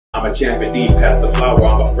I'm a champ indeed, past the flower.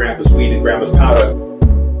 I'm a grandpa's weed and grandma's powder.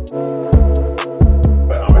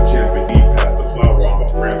 But I'm a champ indeed, past the flower. I'm a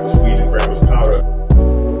grandpa's weed and grandma's powder.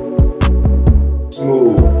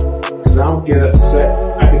 Smooth, cause I don't get upset.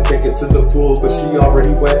 I can take it to the pool, but she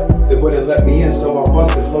already wet. They wouldn't let me in, so I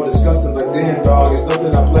busted. Flow disgusting like damn dog. It's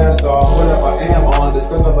nothing I blast off. Whatever I am on, it's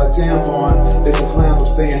stuck up like tampon. There's some plans, I'm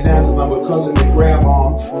staying down till I'm with cousin and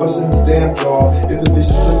grandma. Busting the damn jaw. If the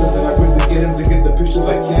fish is slipping, then I quickly get him to get the picture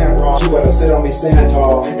like Cameron. She wanna sit on me sand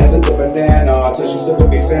tall and lick a banana till she slip with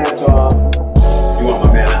me phantom. You want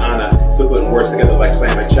my man of honor, still putting words together like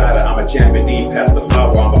clam and chowder. I'm a champ indeed, past the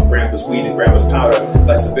flower. I'm a grandpa's weed and grandma's powder.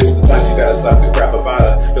 Life's a bitch, the times you gotta slap the crap about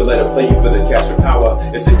her. Don't let her play you for the cash or power.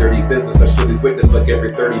 It's a dirty business, I surely witness like every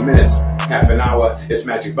 30 minutes. Half an hour, it's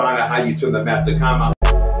magic bana, how you turn the master comma.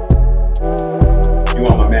 You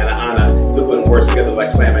want my man of honor, still putting words together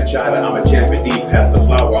like clam and chowder. I'm a champ indeed, past the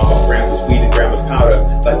flower. I'm a grandpa's weed and grandma's powder.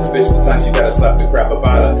 Life's a bitch, the times you gotta slap the crap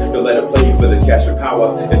about her. Don't let her play you for the cash or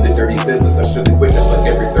power. It's a dirty business, I surely witness like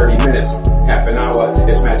every 30 minutes. Half an hour,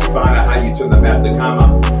 it's magic bana, how you turn the master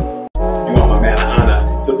comma. You want my man of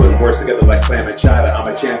honor, still putting words together like clam and chowder. I'm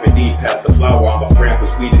a champ indeed, past the flower. I'm a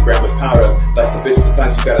grandpa's weed and grandma's powder. Life's a bitch, the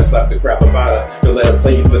times you gotta slap the crap about her. Don't let her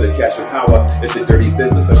play you for the cash or power. It's a dirty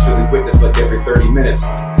business, I surely witness like every 30 minutes.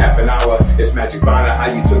 Half an hour, it's magic bana, how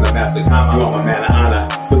you turn the master comma. You want my man of honor,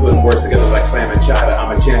 still putting words together like clam and chowder.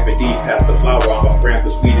 I'm a champ indeed, past the flower. I'm a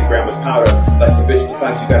grandpa's weed and grandma's powder. Life's a bitch, the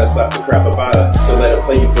times you gotta slap the crap about her. Don't let her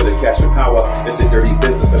play you for the cash or power. It's a dirty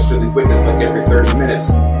business, I surely witness like every 30 minutes.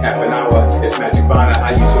 Half an hour, it's magic bana, how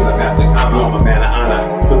you turn the master comma. I'm a man of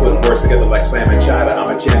honor, still putting words together like clam and chowder. I'm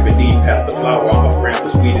a champ indeed, past the flower. I'm a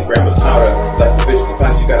grandpa's weed and grandma's powder. Life's a bitch, the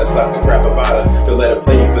times you gotta slap the crap about her. Don't let her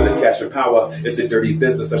play you for the cash or power. It's a dirty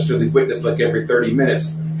business, I surely witness like every 30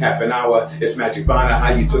 minutes. Half an hour, it's magic bana,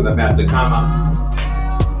 how you turn the master comma.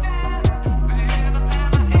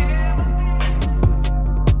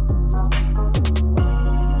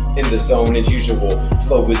 In the zone as usual,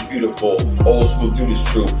 flow is beautiful. Old school dude is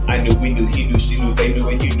true. I knew, we knew, he knew, she knew, they knew,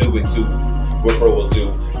 and you knew it too. What bro will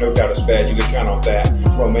do, no doubt it's bad, you can count on that.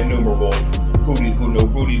 Roman numeral. Hootie who, no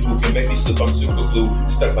Rudy who can make me slip on super glue.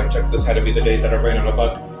 Stuck like check, this had to be the day that I ran on a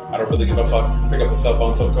buck. I don't really give a fuck. Pick up the cell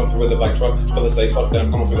phone, till come through with a black truck. But let's say fuck, then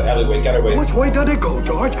I'm going through the alleyway, get away. Which way did it go,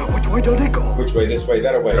 George? Which way did it go? Which way, this way,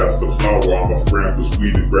 that way. Past the flower, I'm a grandpa's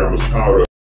weed and grandma's powder.